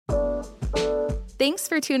Thanks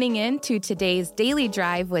for tuning in to today's Daily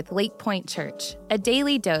Drive with Lakepointe Church, a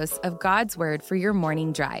daily dose of God's Word for your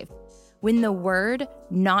morning drive. When the Word,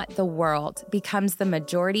 not the world, becomes the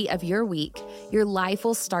majority of your week, your life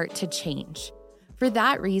will start to change. For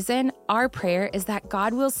that reason, our prayer is that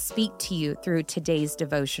God will speak to you through today's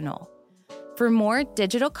devotional. For more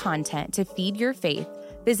digital content to feed your faith,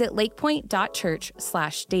 visit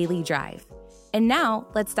lakepointe.church/dailydrive. And now,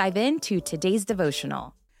 let's dive into today's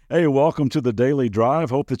devotional. Hey, welcome to the Daily Drive.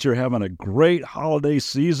 Hope that you're having a great holiday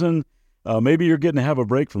season. Maybe you're getting to have a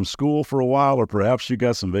break from school for a while, or perhaps you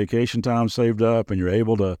got some vacation time saved up and you're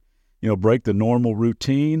able to, break the normal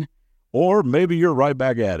routine. Or maybe you're right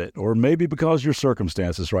back at it. Or maybe because your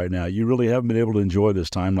circumstances right now, you really haven't been able to enjoy this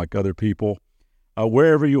time like other people.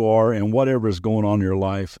 Wherever you are and whatever is going on in your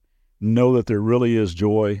life, know that there really is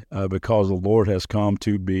joy because the Lord has come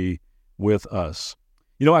to be with us.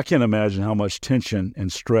 I can't imagine how much tension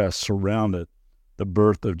and stress surrounded the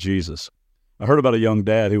birth of Jesus. I heard about a young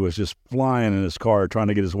dad who was just flying in his car trying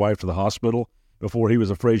to get his wife to the hospital before he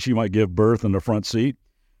was afraid she might give birth in the front seat.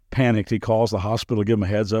 Panicked, he calls the hospital to give him a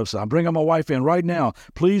heads up, says, "I'm bringing my wife in right now.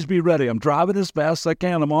 Please be ready. I'm driving as fast as I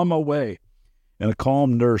can. I'm on my way." And a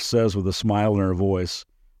calm nurse says with a smile in her voice,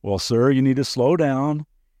 "Well, sir, you need to slow down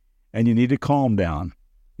and you need to calm down.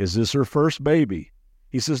 Is this her first baby?"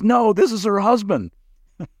 He says, "No, this is her husband."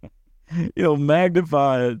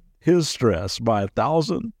 Magnify his stress by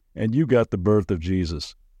 1,000, and you got the birth of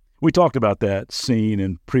Jesus. We talked about that scene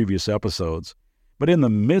in previous episodes. But in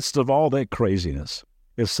the midst of all that craziness,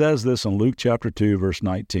 it says this in Luke chapter 2, verse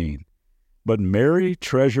 19. "But Mary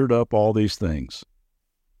treasured up all these things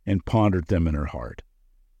and pondered them in her heart."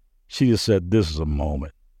 She just said, this is a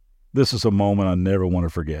moment. This is a moment I never want to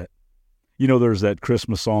forget. There's that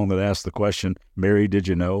Christmas song that asks the question, "Mary, did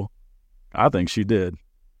you know?" I think she did.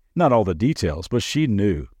 Not all the details, but she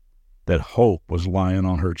knew that hope was lying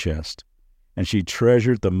on her chest, and she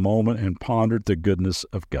treasured the moment and pondered the goodness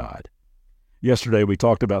of God. Yesterday, we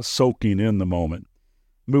talked about soaking in the moment,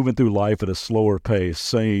 moving through life at a slower pace,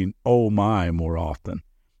 saying, "Oh my," more often,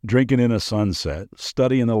 drinking in a sunset,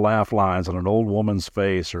 studying the laugh lines on an old woman's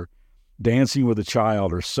face, or dancing with a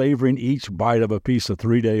child, or savoring each bite of a piece of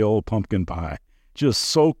 3-day-old pumpkin pie, just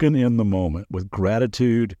soaking in the moment with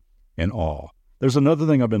gratitude and awe. There's another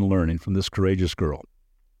thing I've been learning from this courageous girl.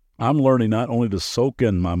 I'm learning not only to soak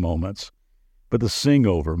in my moments, but to sing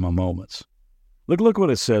over my moments. Look what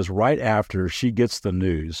it says right after she gets the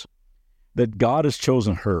news that God has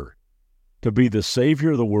chosen her to be the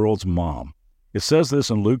Savior of the world's mom. It says this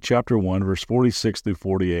in Luke chapter 1, verse 46 through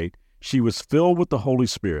 48. "She was filled with the Holy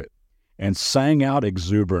Spirit and sang out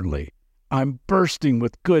exuberantly, 'I'm bursting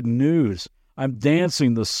with good news. I'm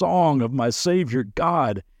dancing the song of my Savior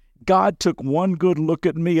God. God took one good look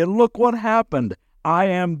at me, and look what happened. I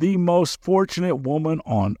am the most fortunate woman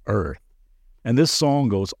on earth.'" And this song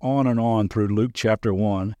goes on through Luke chapter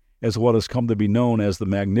 1 as what has come to be known as the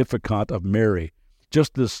Magnificat of Mary.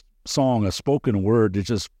 Just this song, a spoken word that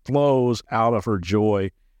just flows out of her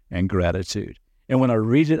joy and gratitude. And when I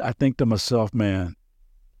read it, I think to myself, man,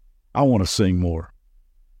 I want to sing more.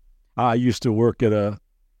 I used to work at a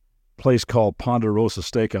place called Ponderosa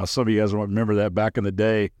Steakhouse. Some of you guys remember that back in the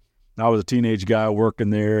day. I was a teenage guy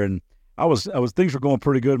working there, and things were going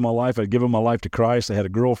pretty good in my life. I'd given my life to Christ. I had a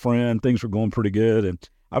girlfriend. Things were going pretty good, and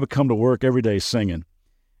I would come to work every day singing.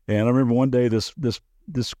 And I remember one day this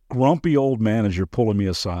grumpy old manager pulling me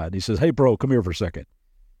aside. He says, "Hey, bro, come here for a second.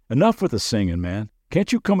 Enough with the singing, man.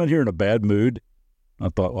 Can't you come in here in a bad mood?" I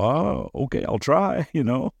thought, well, okay, I'll try,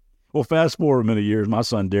 Well, fast forward many years, my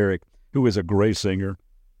son Derek, who is a great singer,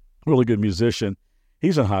 really good musician,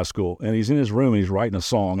 he's in high school, and he's in his room, and he's writing a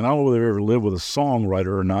song. And I don't know whether they ever lived with a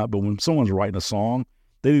songwriter or not, but when someone's writing a song,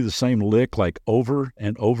 they do the same lick like over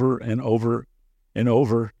and over and over and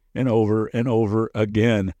over and over and over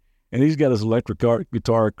again. And he's got his electric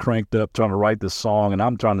guitar cranked up trying to write this song, and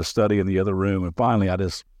I'm trying to study in the other room. And finally, I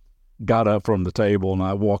just got up from the table, and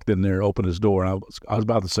I walked in there, opened his door, and I was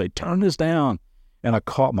about to say, "Turn this down." And I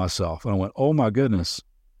caught myself, and I went, oh, my goodness,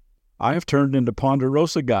 I have turned into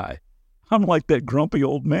Ponderosa guy. I'm like that grumpy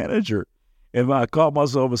old manager. And I caught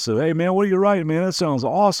myself and said, "Hey, man, what are you writing, man? That sounds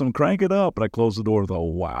awesome. Crank it up." And I closed the door and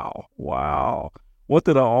thought, wow, what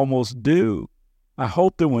did I almost do? I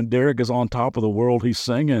hope that when Derek is on top of the world, he's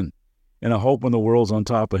singing. And I hope when the world's on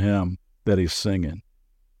top of him, that he's singing.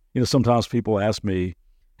 Sometimes people ask me,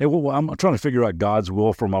 hey, well, I'm trying to figure out God's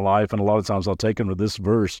will for my life. And a lot of times I'll take them to this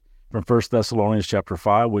verse from 1 Thessalonians chapter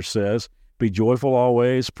 5, which says, "Be joyful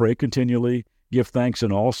always, pray continually, give thanks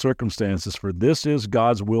in all circumstances, for this is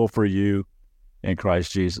God's will for you in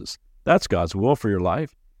Christ Jesus." That's God's will for your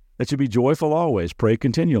life, that you be joyful always, pray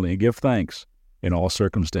continually, and give thanks in all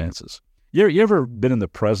circumstances. You ever been in the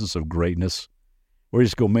presence of greatness where you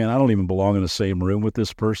just go, man, I don't even belong in the same room with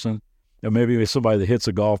this person? And maybe somebody that hits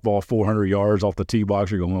a golf ball 400 yards off the tee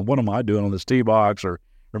box, you're going, well, what am I doing on this tee box? Or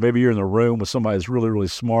maybe you're in the room with somebody that's really, really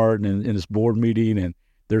smart and in this board meeting and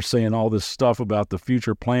they're saying all this stuff about the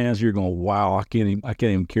future plans. You're going, wow, I can't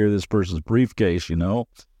even carry this person's briefcase, you know?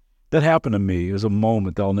 That happened to me. It was a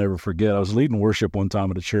moment that I'll never forget. I was leading worship one time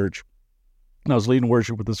at a church, and I was leading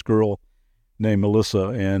worship with this girl named Melissa,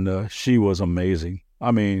 and she was amazing.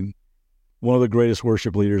 I mean, one of the greatest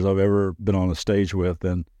worship leaders I've ever been on a stage with,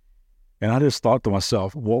 and I just thought to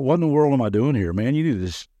myself, what in the world am I doing here, man? You need to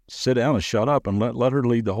just sit down and shut up and let her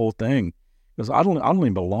lead the whole thing, because I don't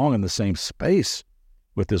even belong in the same space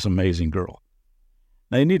with this amazing girl.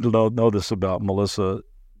 Now, you need to know this about Melissa.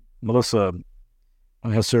 Melissa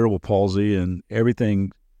has cerebral palsy, and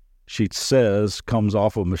everything she says comes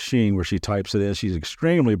off a machine where she types it in. She's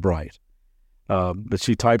extremely bright, but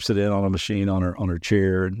she types it in on a machine on her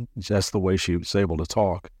chair, and that's the way she was able to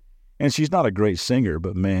talk. And she's not a great singer,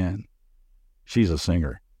 but man, she's a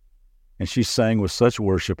singer. And she sang with such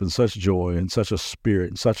worship and such joy and such a spirit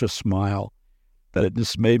and such a smile that it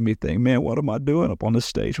just made me think, man, what am I doing up on this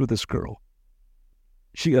stage with this girl?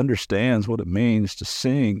 She understands what it means to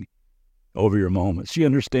sing over your moments. She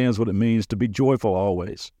understands what it means to be joyful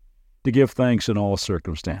always, to give thanks in all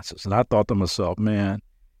circumstances. And I thought to myself, man,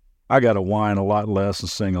 I got to whine a lot less and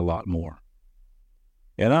sing a lot more.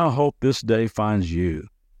 And I hope this day finds you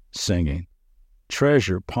singing.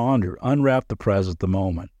 Treasure, ponder, unwrap the present, the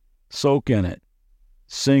moment. Soak in it.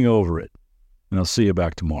 Sing over it. And I'll see you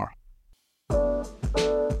back tomorrow.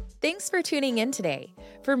 Thanks for tuning in today.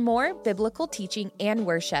 For more biblical teaching and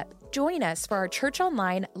worship, join us for our Church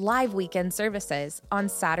Online live weekend services on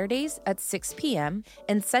Saturdays at 6 p.m.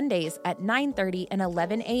 and Sundays at 9:30 and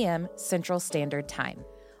 11 a.m. Central Standard Time.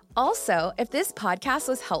 Also, if this podcast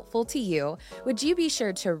was helpful to you, would you be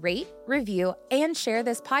sure to rate, review, and share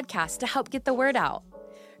this podcast to help get the word out?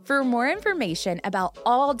 For more information about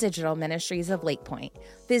all digital ministries of LakePointe,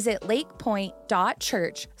 visit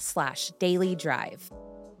lakepointe.church/dailydrive.